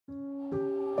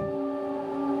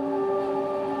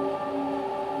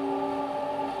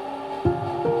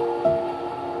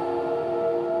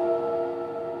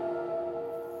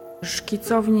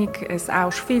szkicownik z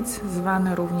Auschwitz,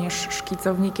 zwany również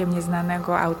szkicownikiem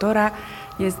nieznanego autora,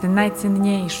 jest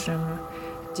najcenniejszym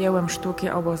dziełem sztuki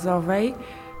obozowej.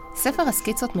 ספר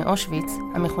הסקיצות מאושוויץ,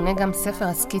 המכונה גם ספר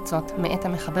הסקיצות מאת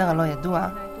המחבר הלא ידוע,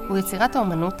 הוא יצירת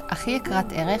האומנות הכי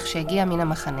יקרת ערך שהגיעה מן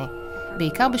המחנה,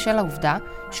 בעיקר בשל העובדה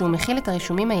שהוא מכיל את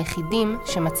הרישומים היחידים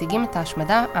שמציגים את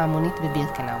ההשמדה ההמונית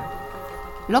בבירקנאו.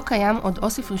 לא קיים עוד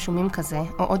אוסף רישומים כזה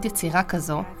או עוד יצירה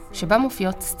כזו שבה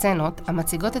מופיעות סצנות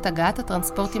המציגות את הגעת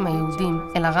הטרנספורטים היהודים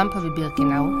אל הרמפה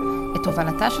בבירקנאו, את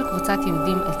הובלתה של קבוצת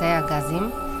יהודים אל תאי הגזים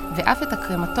ואף את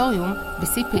הקרמטוריום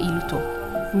בשיא פעילותו.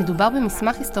 מדובר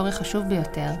במסמך היסטורי חשוב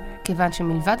ביותר, כיוון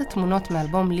שמלבד התמונות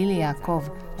מאלבום לילי יעקב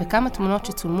וכמה תמונות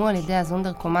שצולמו על ידי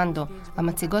הזונדר קומנדו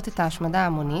המציגות את ההשמדה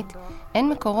ההמונית, אין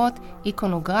מקורות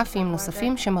איקונוגרפיים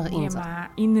נוספים שמראים זאת.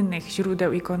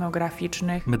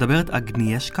 מדברת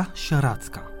אגניישקה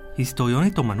שרצקה,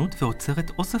 היסטוריונית אומנות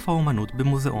ואוצרת אוסף האומנות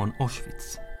במוזיאון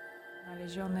אושוויץ.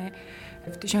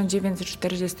 w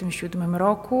 1947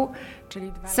 roku,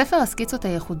 czyli ספר הסקיצות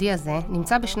הייחודי הזה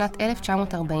נמצא בשנת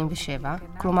 1947,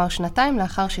 כלומר שנתיים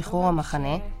לאחר שחרור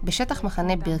המחנה, בשטח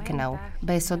מחנה בירקנאו,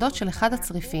 ביסודות של אחד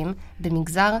הצריפים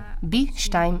במגזר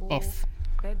B2F.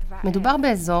 מדובר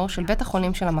באזור של בית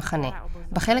החולים של המחנה,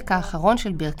 בחלק האחרון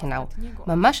של בירקנאו,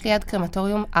 ממש ליד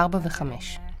קרמטוריום 4 ו-5.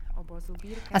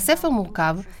 הספר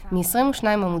מורכב מ-22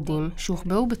 עמודים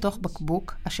שהוחבאו בתוך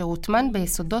בקבוק אשר הוטמן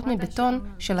ביסודות מבטון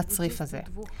של הצריף הזה.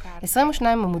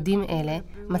 22 עמודים אלה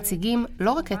מציגים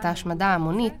לא רק את ההשמדה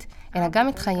ההמונית, אלא גם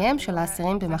את חייהם של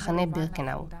האסירים במחנה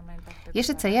בירקנאו. יש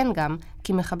לציין גם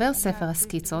כי מחבר ספר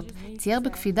הסקיצות צייר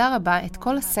בקפידה רבה את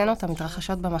כל הסצנות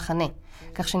המתרחשות במחנה,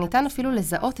 כך שניתן אפילו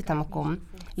לזהות את המקום,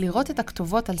 לראות את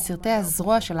הכתובות על סרטי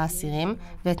הזרוע של האסירים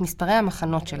ואת מספרי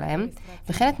המחנות שלהם,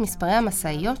 וכן את מספרי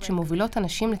המסעיות שמובילות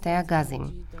אנשים לתאי הגזים.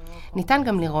 ניתן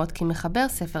גם לראות כי מחבר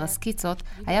ספר הסקיצות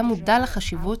היה מודע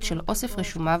לחשיבות של אוסף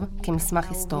רישומיו כמסמך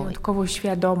היסטורי. Wyjątkową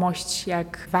świadomość,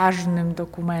 jak ważnym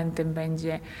dokumentem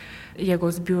będzie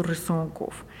jego zbiór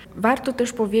rysunków. Warto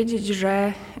też powiedzieć,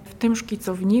 że w tym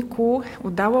szkicowniku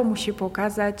udało mu się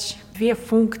pokazać dwie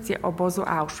funkcje obozu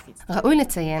Auschwitz. ראוי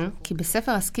לציין כי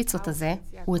בספר הסקיצות הזה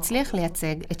הוא הצליח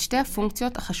לייצג את שתי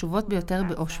הפונקציות החשובות ביותר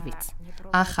באושוויץ.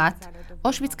 האחת,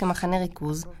 אושוויץ כמחנה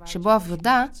ריכוז, שבו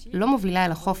עבודה לא מובילה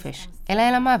אל החופש, אלא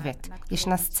אל המוות.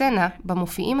 ישנה סצנה בה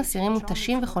מופיעים אסירים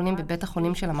מותשים וחולים בבית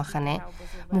החולים של המחנה,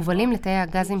 מובלים לתאי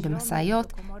הגזים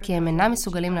במסעיות, כי הם אינם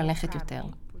מסוגלים ללכת יותר.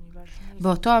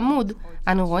 באותו עמוד,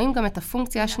 אנו רואים גם את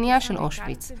הפונקציה השנייה של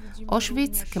אושוויץ,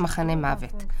 אושוויץ כמחנה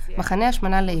מוות, מחנה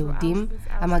השמנה ליהודים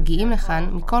המגיעים לכאן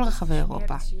מכל רחבי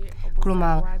אירופה.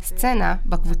 כלומר, סצנה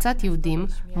בקבוצת יהודים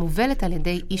מובלת על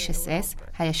ידי איש אס-אס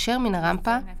הישר מן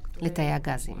הרמפה לתאי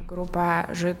הגזים. Grupa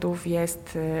Żydów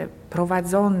jest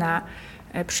prowadzona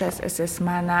przez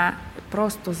SS-mana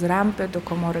prosto z rampy do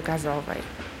komory gazowej.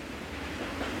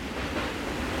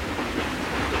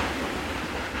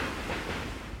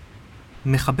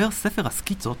 מחבר ספר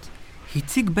הסקיצות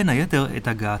הציג בין היתר את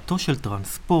הגעתו של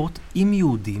טרנספורט עם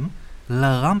יהודים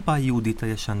לרמפה היהודית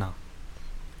הישנה.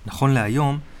 נכון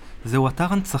להיום, זהו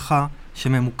אתר הנצחה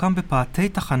שממוקם בפאתי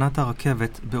תחנת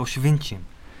הרכבת באושווינצ'ים,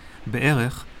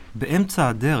 בערך באמצע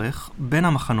הדרך בין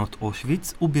המחנות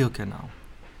אושוויץ ובירקנאו.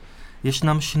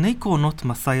 ישנם שני קרונות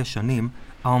מסע ישנים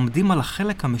העומדים על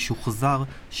החלק המשוחזר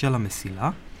של המסילה,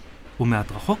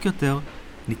 ומעט רחוק יותר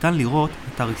ניתן לראות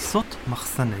את הריסות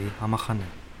מחסני המחנה.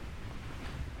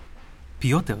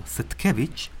 פיוטר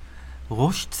סטקביץ',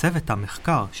 ראש צוות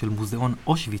המחקר של מוזיאון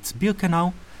אושוויץ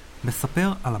בירקנאו,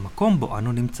 מספר על המקום בו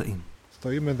אנו נמצאים.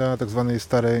 Stoimy na tak zwanej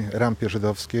starej rampie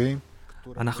żydowskiej.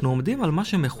 אנחנו עומדים על מה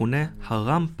שמכונה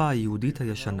הרמפה היהודית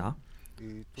הישנה,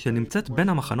 שנמצאת בין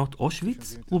המחנות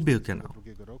אושוויץ ובירקנאו.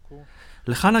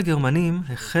 לכאן הגרמנים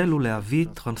החלו להביא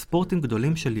טרנספורטים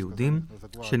גדולים של יהודים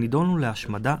שנידונו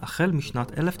להשמדה החל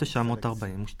משנת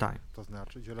 1942.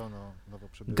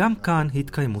 גם כאן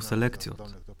התקיימו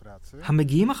סלקציות.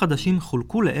 המגיעים החדשים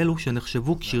חולקו לאלו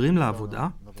שנחשבו כשירים לעבודה,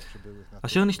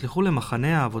 אשר נשלחו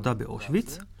למחנה העבודה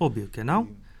באושוויץ או בירקנאו,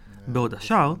 בעוד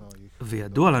השאר,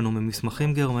 וידוע לנו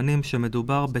ממסמכים גרמנים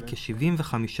שמדובר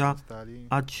בכ-75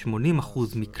 עד 80%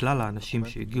 מכלל האנשים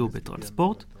שהגיעו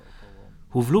בטרנספורט,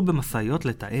 הובלו במסעיות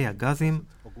לתאי הגזים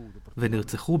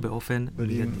ונרצחו באופן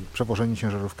מיידי. Przewożeni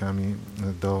ciężarówkami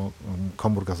do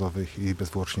komór gazowych i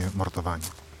bezwłocznie mordowani.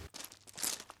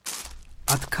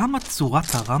 עד כמה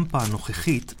צורת הרמפה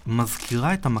הנוכחית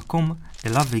מזכירה את המקום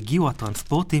אליו הגיעו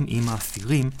הטרנספורטים עם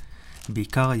האסירים,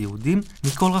 בעיקר היהודים,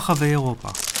 מכל רחבי אירופה.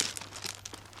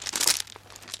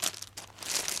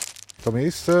 To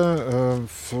miejsce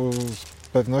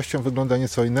pewnością wygląda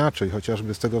nieco inaczej,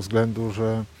 chociażby z tego względu,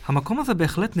 że... המקום הזה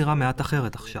בהחלט נראה מעט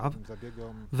אחרת עכשיו,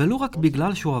 ולא רק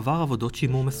בגלל שהוא עבר עבודות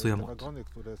שימור מסוימות.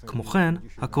 כמו כן,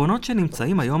 הקרונות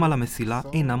שנמצאים היום על המסילה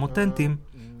אינם אותנטיים,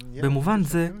 במובן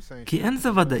זה כי אין זה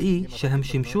ודאי שהם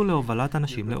שימשו להובלת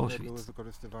אנשים לאושוויץ.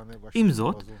 עם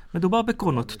זאת, מדובר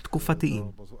בקרונות תקופתיים.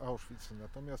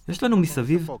 יש לנו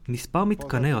מסביב מספר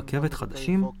מתקני רכבת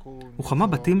חדשים וכמה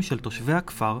בתים של תושבי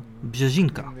הכפר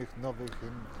בז'ז'ינקה.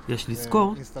 יש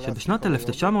לזכור שבשנת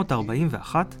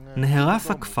 1941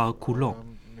 נהרס הכפר כולו,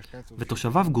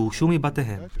 ותושביו גורשו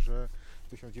מבתיהם.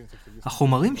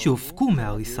 החומרים שהופקו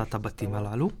מהריסת הבתים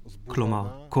הללו,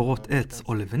 כלומר קורות עץ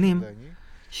או לבנים,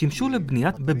 שימשו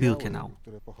לבניית בבירקנאו.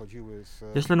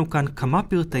 יש לנו כאן כמה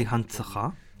פרטי הנצחה,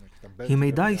 היא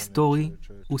מידע היסטורי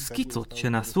וסקיצות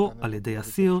שנעשו על ידי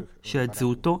אסיר שאת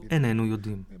זהותו איננו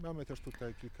יודעים.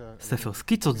 ספר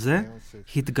סקיצות זה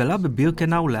התגלה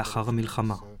בבירקנאו לאחר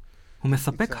המלחמה. הוא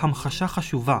מספק המחשה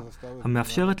חשובה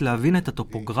המאפשרת להבין את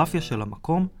הטופוגרפיה של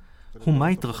המקום ומה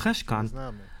התרחש כאן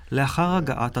לאחר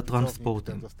הגעת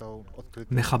הטרנספורטים.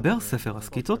 מחבר ספר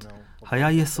הסקיצות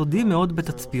היה יסודי מאוד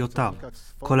בתצפיותיו,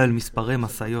 כולל מספרי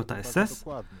מסעיות האס-אס,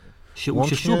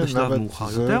 שאוששו בשלב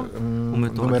מאוחר יותר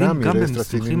ומתועדים גם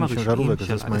במסמכים הרשמיים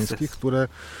של האס-אס. które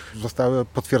zostały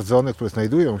potwierdzone, które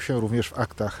znajdują się również w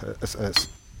aktach SS.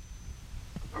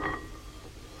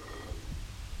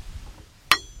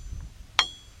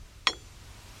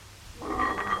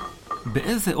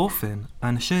 באיזה אופן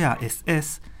אנשי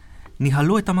האס-אס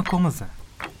ניהלו את המקום הזה?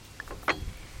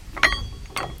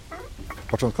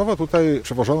 Początkowo tutaj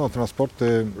przewożono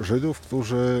transporty Żydów,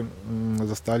 którzy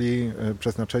zostali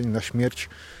przeznaczeni na śmierć.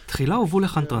 תחילה הובאו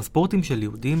לכאן טרנספורטים של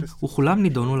יהודים וכולם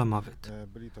נידונו למוות.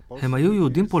 הם היו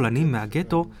יהודים פולנים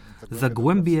מהגטו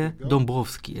זגוומביה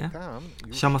דומברובסקיה,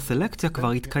 שם הסלקציה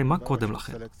כבר התקיימה קודם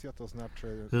לכן.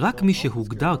 רק מי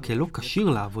שהוגדר כלא כשיר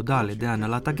לעבודה על ידי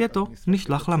הנהלת הגטו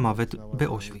נשלח למוות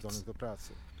באושוויץ.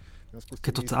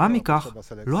 כתוצאה מכך,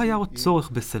 לא היה עוד צורך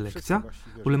בסלקציה,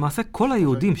 ולמעשה כל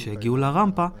היהודים שהגיעו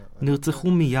לרמפה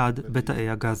נרצחו מיד בתאי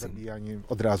הגזים.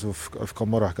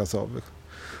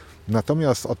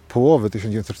 Natomiast od połowy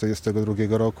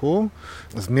 1942 roku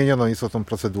zmieniono nieco tą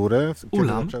procedurę.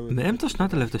 אולם, מאמצע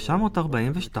שנת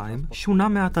 1942 שונה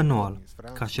מעט הנוהל,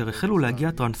 כאשר החלו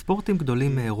להגיע טרנספורטים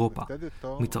גדולים מאירופה,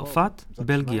 מצרפת,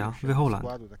 בלגיה והולנד.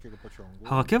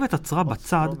 הרכבת עצרה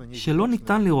בצד שלא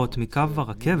ניתן לראות מקו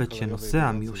הרכבת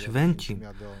שנוסע מיושבנצ'ים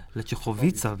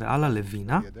לצ'כוביצה ועלה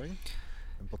לווינה,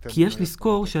 כי יש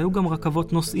לזכור שהיו גם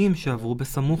רכבות נוסעים שעברו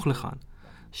בסמוך לכאן,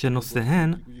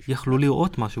 שנוסעיהן יכלו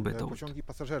לראות משהו בטעות.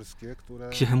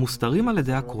 כשהם מוסתרים על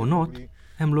ידי הקרונות,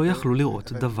 הם לא יכלו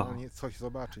לראות דבר.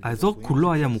 האזור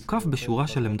כולו היה מוקף בשורה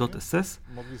של עמדות אס-אס,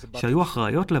 שהיו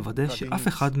אחראיות לוודא שאף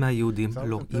אחד מהיהודים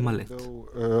לא יימלט.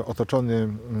 Otoczony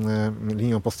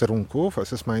linią posterunków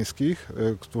esesmańskich,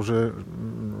 którzy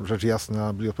rzecz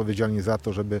jasna byli odpowiedzialni za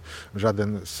to, żeby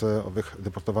żaden z owych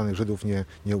deportowanych Żydów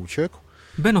nie uciekł.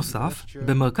 בנוסף,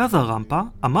 במרכז הרמפה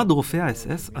עמד רופא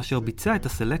האס-אס אשר ביצע את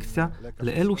הסלקציה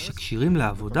לאלו שכשירים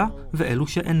לעבודה ואלו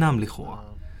שאינם לכאורה.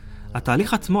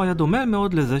 התהליך עצמו היה דומה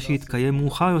מאוד לזה שהתקיים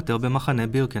מאוחר יותר במחנה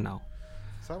בירקנאו.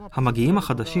 המגיעים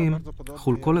החדשים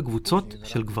חולקו לקבוצות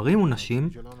של גברים ונשים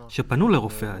שפנו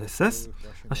לרופא האס-אס,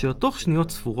 אשר תוך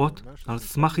שניות ספורות, על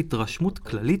סמך התרשמות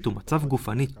כללית ומצב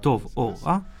גופני טוב או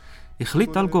רע,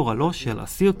 החליט על גורלו של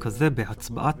אסיר כזה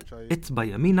בהצבעת אצבע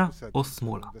ימינה או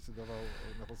שמאלה.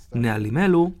 נהלים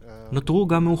אלו נותרו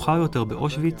גם מאוחר יותר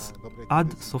באושוויץ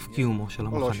עד סוף קיומו של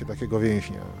המחנה.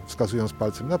 wskazując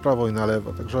palcem na prawo i na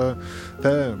lewo. Także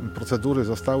te procedury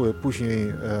zostały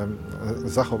później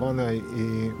zachowane i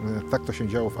tak to się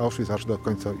działo w Auschwitz aż do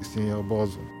końca istnienia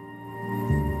obozu.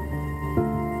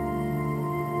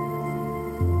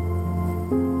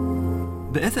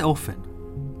 באיזה אופן?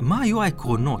 מה היו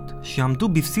העקרונות שעמדו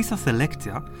בבסיס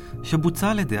הסלקציה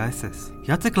שבוצעה על ידי האס-אס?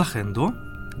 יצק לחנדרו,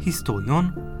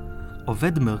 היסטוריון,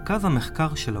 עובד מרכז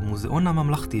המחקר של המוזיאון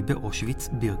הממלכתי באושוויץ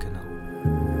בירקנאו.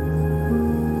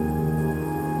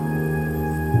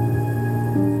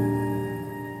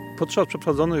 Podczas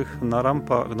przeprowadzonych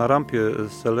na rampie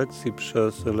selekcji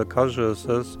przez lekarzy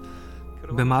SS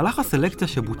במהלך הסלקציה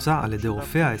שבוצעה על ידי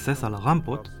רופאי האס-אס על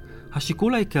הרמפות,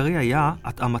 השיקול העיקרי היה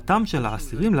התאמתם של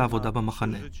האסירים לעבודה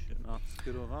במחנה.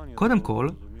 קודם כל,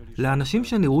 לאנשים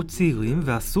שנראו צעירים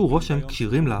ועשו רושם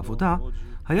כשירים לעבודה,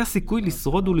 היה סיכוי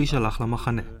לשרוד ולהישלח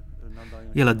למחנה.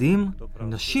 ילדים,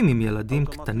 נשים עם ילדים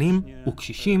קטנים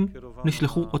וקשישים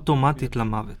נשלחו אוטומטית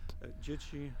למוות.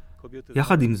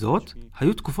 יחד עם זאת,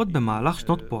 היו תקופות במהלך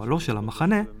שנות פועלו של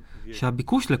המחנה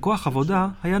שהביקוש לכוח עבודה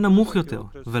היה נמוך יותר,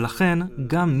 ולכן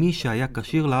גם מי שהיה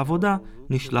כשיר לעבודה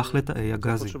נשלח לתאי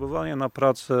הגזים. Potrzebowanie na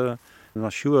pracę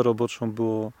na siłę roboczą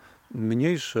było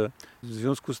mniejsze. W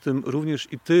związku z tym również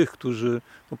i tych, którzy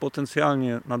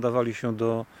potencjalnie nadawali się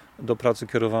do pracy,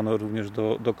 kierowano również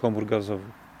do komór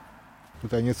gazowych.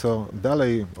 Tutaj nieco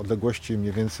dalej, odległości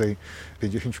mniej więcej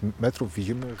 50 metrów,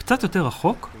 widzimy... קצת יותר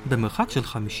רחוק, במרחק של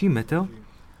 50 מטר,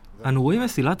 אנו רואים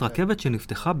מסילת רכבת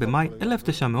שנפתחה במאי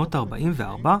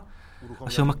 1944,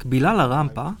 אשר מקבילה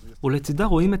לרמפה, ולצידה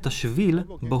רואים את השביל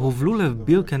בו הובלו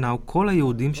לבירקנאו כל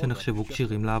היהודים שנחשבו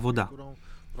כשירים לעבודה.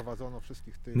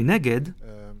 מנגד,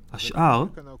 השאר,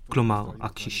 כלומר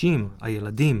הקשישים,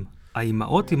 הילדים,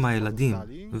 האימהות עם הילדים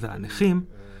והנכים,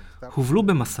 הובלו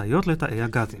במסעיות לתאי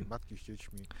הגזים.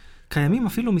 קיימים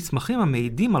אפילו מסמכים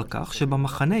המעידים על כך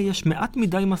שבמחנה יש מעט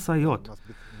מדי מסעיות,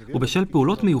 ובשל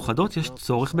פעולות מיוחדות יש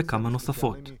צורך בכמה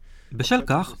נוספות. בשל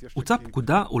כך, הוצאה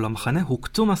פקודה ולמחנה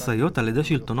הוקצו מסעיות על ידי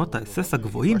שלטונות האס-אס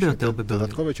הגבוהים ביותר בברלין.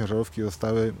 Dodatkowe ciężarówki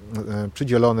zostały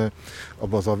przydzielone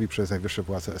obozowi przez najwyższe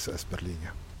władze SS w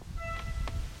Berlinie.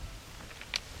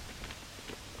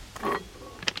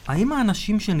 האם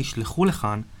האנשים שנשלחו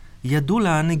לכאן ידעו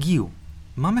לאן הגיעו?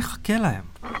 מה מחכה להם?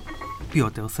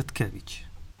 פיוטר סטקביץ'.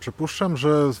 Przypuszczam,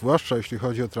 że zwłaszcza jeśli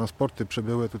chodzi o transporty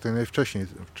przybyłe tutaj najwcześniej,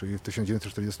 czyli w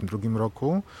 1942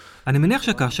 roku. אני מניח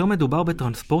שכאשר מדובר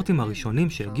בטרנספורטים הראשונים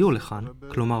שהגיעו לכאן,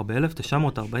 כלומר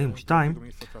ב-1942,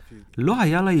 לא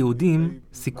היה ליהודים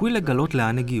סיכוי לגלות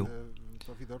לאן הגיעו.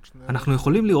 אנחנו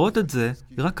יכולים לראות את זה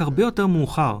רק הרבה יותר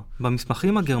מאוחר,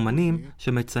 במסמכים הגרמנים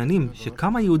שמציינים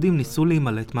שכמה יהודים ניסו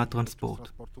להימלט מהטרנספורט.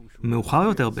 מאוחר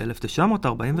יותר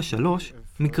ב-1943,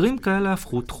 מקרים כאלה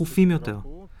הפכו דחופים יותר.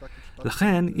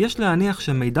 לכן, יש להניח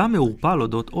שמידע מעורפל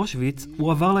אודות אושוויץ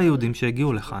הוא עבר ליהודים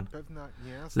שהגיעו לכאן.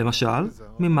 למשל,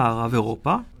 ממערב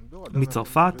אירופה,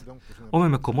 מצרפת, או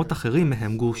ממקומות אחרים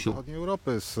מהם גורשו.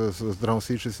 Z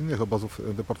Drancy czy z innych obozów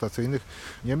deportacyjnych.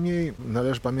 Niemniej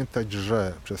należy pamiętać,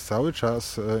 że przez cały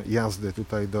czas jazdy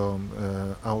tutaj do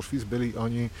Auschwitz byli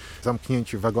oni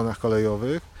zamknięci w wagonach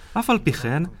kolejowych. אף על פי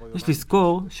כן, יש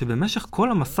לזכור שבמשך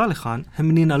כל המסע לכאן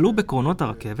הם ננעלו בקרונות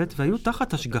הרכבת והיו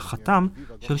תחת השגחתם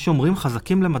של שומרים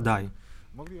חזקים למדי.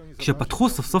 כשפתחו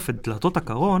סוף סוף את דלתות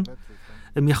הקרון,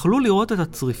 הם יכלו לראות את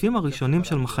הצריפים הראשונים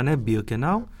של מחנה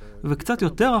בירקנאו, וקצת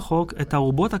יותר רחוק את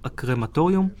ארובות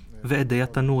הקרמטוריום ועדי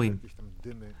התנורים.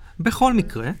 בכל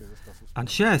מקרה,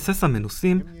 אנשי האס-אס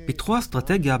המנוסים פיתחו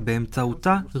אסטרטגיה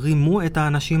באמצעותה רימו את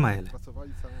האנשים האלה.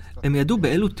 הם ידעו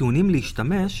באילו טיעונים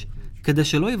להשתמש כדי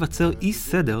שלא ייווצר אי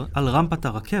סדר על רמפת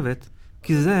הרכבת,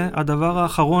 כי זה הדבר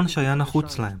האחרון שהיה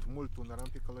נחוץ להם.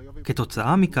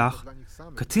 כתוצאה מכך,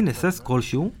 קצין אס-אס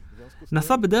כלשהו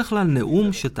נשא בדרך כלל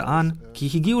נאום שטען כי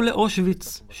הגיעו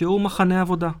לאושוויץ, שהוא מחנה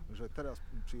עבודה.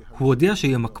 הוא הודיע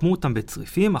שימקמו אותם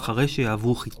בצריפים אחרי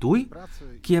שיעברו חיטוי,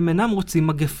 כי הם אינם רוצים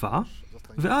מגפה,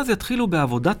 ואז יתחילו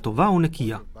בעבודה טובה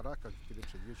ונקייה.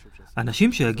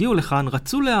 אנשים שהגיעו לכאן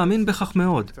רצו להאמין בכך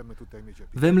מאוד,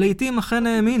 והם לעתים אכן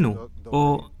האמינו,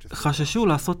 או חששו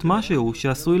לעשות משהו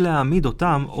שעשוי להעמיד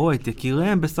אותם או את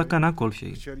יקיריהם בסכנה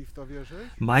כלשהי.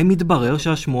 מה אם מתברר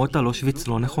שהשמועות על אושוויץ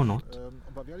לא נכונות?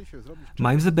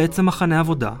 מה אם זה בעצם מחנה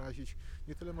עבודה?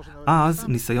 אז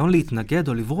ניסיון להתנגד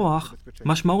או לברוח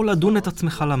משמעו לדון את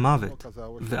עצמך למוות,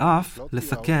 ואף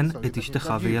לסכן את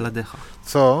אשתך וילדיך.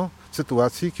 Co w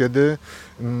sytuacji, kiedy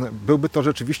byłby to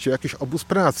rzeczywiście jakiś obóz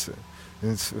pracy.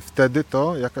 Więc wtedy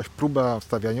to jakaś próba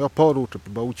stawiania oporu, czy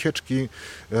próba ucieczki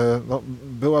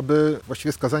byłaby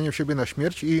właściwie skazaniem siebie na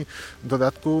śmierć i w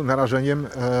dodatku narażeniem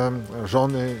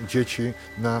żony, dzieci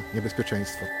na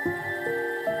niebezpieczeństwo.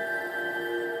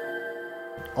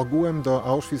 Ogółem do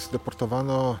Auschwitz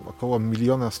deportowano około 1,1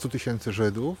 מיליון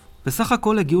Żydów. בסך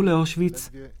הכל הגיעו לאושוויץ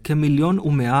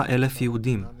כ1,100,000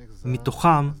 יהודים.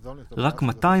 מתוכם רק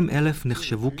 200,000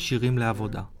 נחשבו כשירים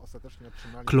לעבודה.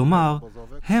 כלומר,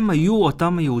 הם היו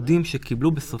אותם היהודים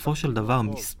שקיבלו בסופו של דבר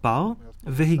מספר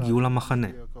והגיעו למחנה.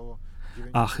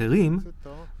 האחרים,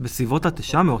 בסביבות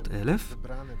ה-900,000,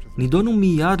 נידונו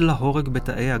מיד להורג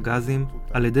בתאי הגזים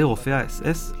על ידי רופאי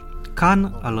האס-אס, כאן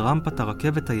על רמפת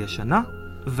הרכבת הישנה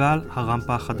ועל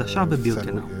הרמפה החדשה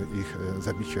בבירקנאו.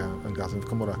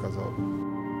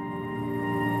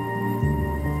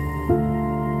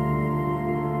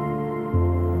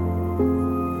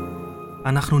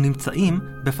 אנחנו נמצאים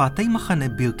בפאתי מחנה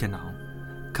בירקנאו,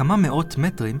 כמה מאות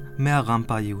מטרים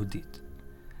מהרמפה היהודית.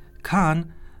 כאן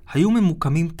היו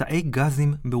ממוקמים תאי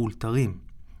גזים מאולתרים,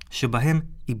 שבהם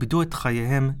איבדו את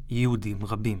חייהם יהודים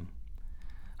רבים.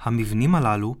 המבנים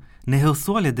הללו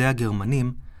נהרסו על ידי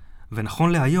הגרמנים,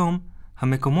 ונכון להיום,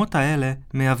 המקומות האלה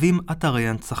מהווים אתרי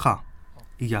הנצחה.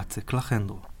 יצק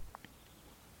לחנדרו.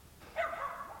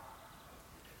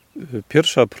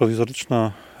 Pierwsza prowizoryczna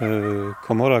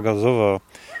komora gazowa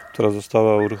która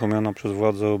została uruchomiona przez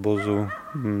władze obozu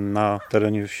na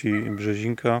terenie wsi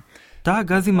Brzezinka. תא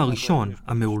הגזים הראשון,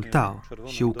 המאולתר,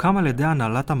 שהוקם על ידי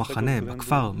הנהלת המחנה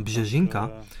בכפר בז'ז'ינקה,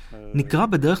 נקרא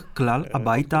בדרך כלל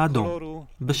הבית האדום,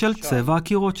 בשל צבע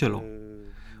הקירות שלו.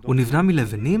 הוא נבנה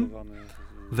מלבנים,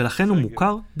 ולכן הוא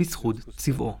מוכר בזכות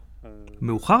צבעו.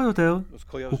 מאוחר יותר,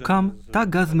 הוקם תא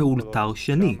גז מאולתר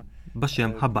שני,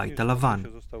 בשם הבית הלבן.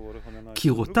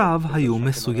 קירותיו היו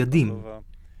מסוידים,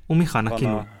 ומכאן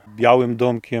הכינוי. Białym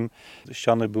domkiem,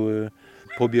 ściany były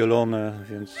pobielone,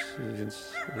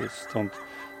 więc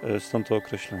stąd to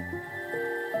określenie.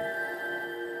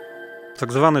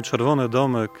 Tak zwany czerwony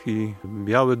domek i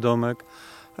biały domek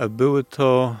były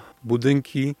to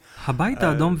budynki. הבית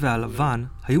האדום והלבן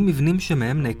היו מבנים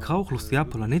שמהם נעקרה אוכלוסייה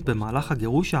פולנית במהלך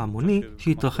הגירוש ההמוני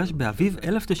שהתרחש באביב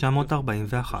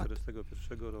 1941.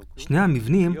 שני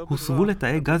המבנים הוסבו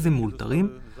לתאי גזים מאולתרים,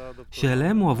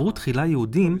 שאליהם הועברו תחילה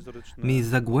יהודים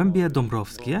מזגוומביה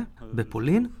דומברובסקיה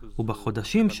בפולין,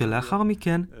 ובחודשים שלאחר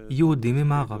מכן יהודים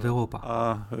ממערב אירופה.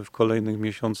 A w kolejnych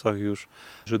miesiącach już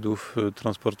Żydów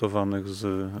transportowanych z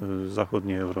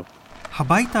zachodniej Europy.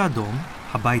 הבית האדום,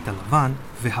 הבית הלבן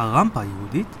והרמפה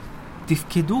היהודית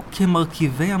תפקדו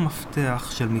כמרכיבי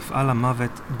המפתח של מפעל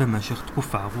המוות במשך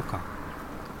תקופה ארוכה.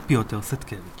 פיוטר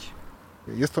סטקביץ'.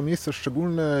 Jest to miejsce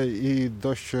szczególne i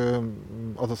dość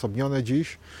odosobnione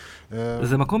dziś.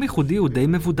 זה מקום ייחודי ודי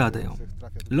מבודד היום.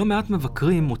 לא מעט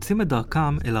מבקרים מוצאים את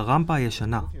דרכם אל הרמפה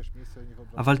הישנה.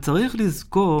 אבל צריך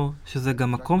לזכור שזה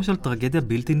גם מקום של טרגדיה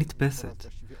בלתי נתפסת.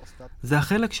 זה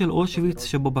החלק של אושוויץ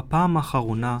שבו בפעם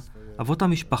האחרונה אבות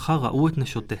המשפחה ראו את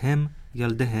נשותיהם,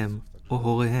 ילדיהם או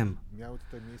הוריהם.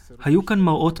 היו כאן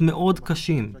מראות מאוד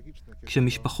קשים.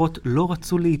 כשמשפחות לא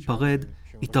רצו להיפרד,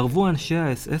 התערבו אנשי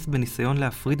האס-אס בניסיון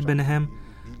להפריד ביניהם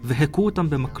והכו אותם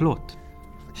במקלות,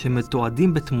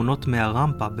 שמתועדים בתמונות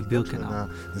מהרמפה בבירקנאו. Na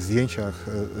zdjęciach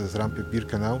z rampy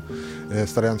Birkenau,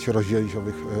 starając się rozdzielić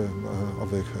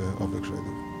owych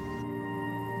Żydów.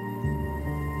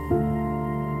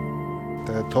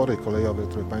 Te tory kolejowe,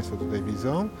 które Państwo tutaj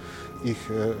widzą,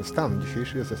 ich stan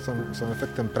dzisiejszy są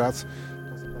efektem prac.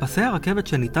 פסי הרכבת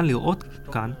שניתן לראות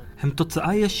כאן הם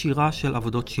תוצאה ישירה של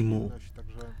עבודות שימור.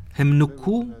 הם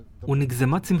נוקו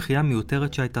ונגזמה צמחייה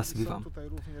מיותרת שהייתה סביבם,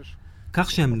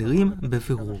 כך שהם נראים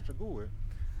בבירור.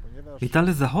 ניתן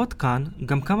לזהות כאן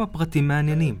גם כמה פרטים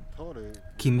מעניינים,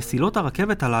 כי מסילות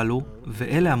הרכבת הללו,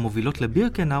 ואלה המובילות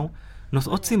לבירקנאו,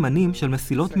 נושאות סימנים של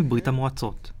מסילות מברית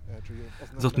המועצות.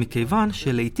 זאת מכיוון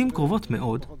שלעיתים קרובות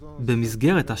מאוד,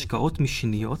 במסגרת השקעות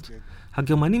משניות,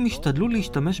 הגרמנים השתדלו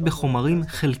להשתמש בחומרים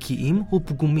חלקיים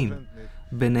ופגומים,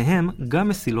 ביניהם גם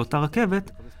מסילות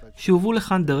הרכבת, שהובאו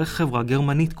לכאן דרך חברה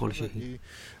גרמנית כלשהי.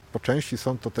 Po części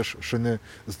są to też szyny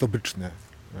zdobyczne,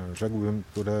 rzekłbym,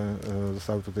 które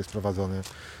zostały tutaj sprowadzone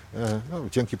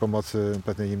dzięki pomocy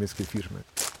pewnej niemieckiej firmy.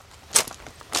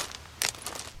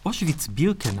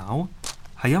 אושוויץ-בירקנאו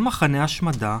היה מחנה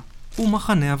השמדה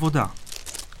ומחנה עבודה.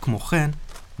 כמו כן,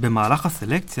 במהלך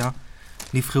הסלקציה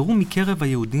נבחרו מקרב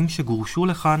היהודים שגורשו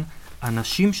לכאן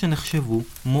אנשים שנחשבו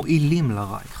מועילים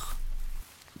לרייך.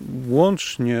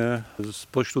 Łącznie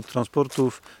spośród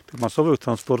transportów, tych masowych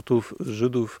transportów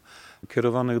Żydów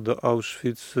kierowanych do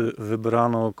Auschwitz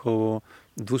wybrano około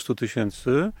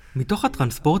 200,000. מתוך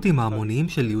הטרנספורטים ההמוניים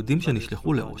של יהודים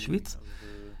שנשלחו לאושוויץ,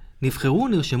 נבחרו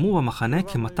ונרשמו במחנה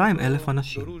כ-200,000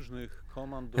 אנשים.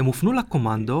 הם הופנו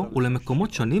לקומנדו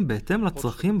ולמקומות שונים בהתאם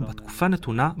לצרכים בתקופה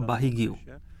נתונה בה הגיעו.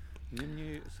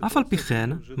 אף על פי כן,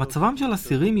 מצבם של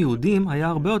אסירים יהודים היה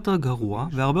הרבה יותר גרוע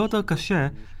והרבה יותר קשה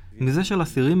מזה של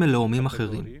אסירים מלאומים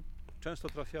אחרים.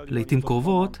 לעתים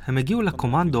קרובות הם הגיעו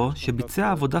לקומנדו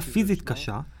שביצע עבודה פיזית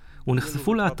קשה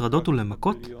ונחשפו להטרדות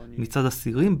ולמכות מצד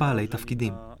אסירים בעלי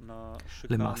תפקידים.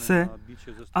 למעשה,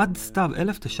 עד סתיו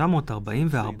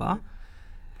 1944,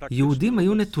 יהודים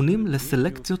היו נתונים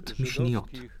לסלקציות משניות.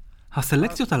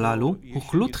 הסלקציות הללו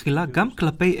הוחלו תחילה גם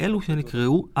כלפי אלו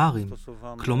שנקראו ארים,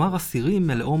 כלומר אסירים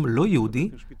מלאום לא יהודי,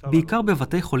 בעיקר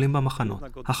בבתי חולים במחנות.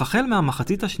 אך החל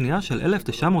מהמחצית השנייה של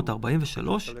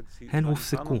 1943 הן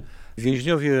הופסקו.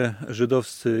 Więźniowie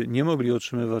żydowscy nie mogli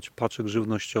otrzymywać paczek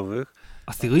żywnościowych.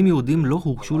 אסירים יהודים לא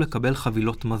הורשו לקבל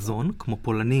חבילות מזון, כמו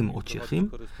פולנים או צ'כים,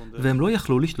 והם לא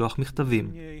יכלו לשלוח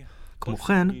מכתבים. כמו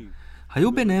כן,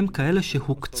 היו ביניהם כאלה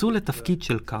שהוקצו לתפקיד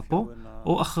של קאפו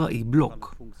או אחראי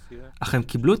בלוק. אך הם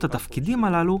קיבלו את התפקידים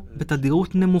הללו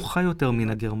בתדירות נמוכה יותר מן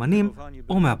הגרמנים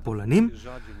או מהפולנים,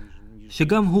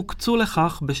 שגם הוקצו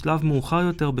לכך בשלב מאוחר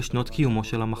יותר בשנות קיומו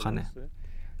של המחנה.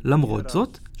 למרות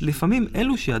זאת, לפעמים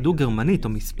אלו שידעו גרמנית או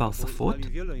מספר שפות,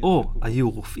 או היו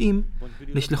רופאים,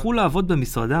 נשלחו לעבוד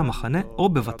במשרדי המחנה או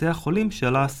בבתי החולים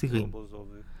של האסירים.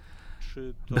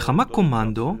 בכמה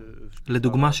קומנדו,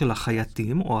 לדוגמה של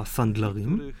החייטים או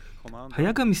הסנדלרים,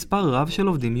 היה גם מספר רב של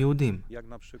עובדים יהודים.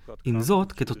 עם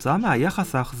זאת, כתוצאה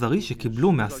מהיחס האכזרי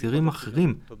שקיבלו מאסירים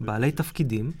אחרים בעלי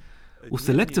תפקידים,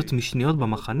 וסלקציות משניות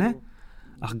במחנה,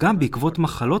 אך גם בעקבות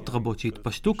מחלות רבות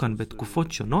שהתפשטו כאן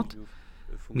בתקופות שונות,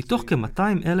 מתוך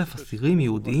כ-200,000 אסירים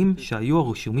יהודיים שהיו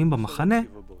הרשומים במחנה,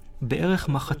 בערך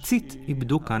מחצית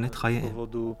איבדו כאן את חייהם.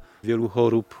 Wielu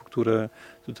chorób, które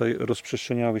tutaj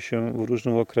rozprzestrzeniały się w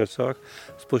różnych okresach.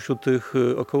 Spośród tych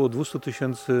około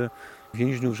 200,000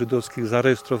 więźniów żydowskich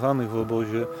zarejestrowanych w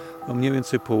obozie, mniej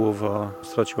więcej połowa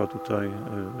straciła tutaj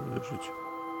życie.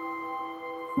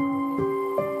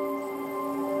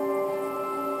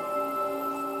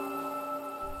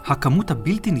 הכמות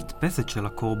הבלתי נתפסת של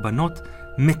הקורבנות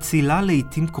מצילה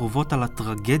לעתים קרובות על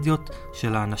הטרגדיות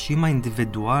של האנשים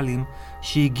האינדיבידואליים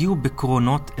שהגיעו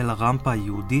בקרונות אל הרמפה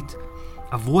היהודית,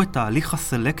 עברו את תהליך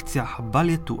הסלקציה הבל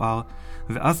יתואר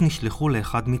ואז נשלחו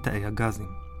לאחד מתאי הגזים.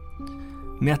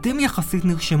 מעטים יחסית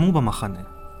נרשמו במחנה,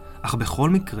 אך בכל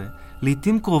מקרה,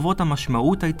 לעתים קרובות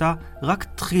המשמעות הייתה רק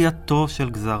דחייתו של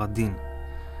גזר הדין.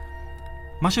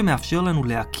 מה שמאפשר לנו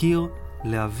להכיר,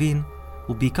 להבין,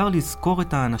 ובעיקר לזכור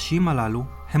את האנשים הללו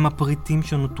הם הפריטים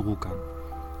שנותרו כאן.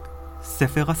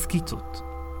 ספר הסקיצות,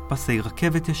 פסי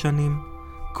רכבת ישנים,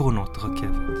 קרונות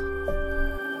רכבת.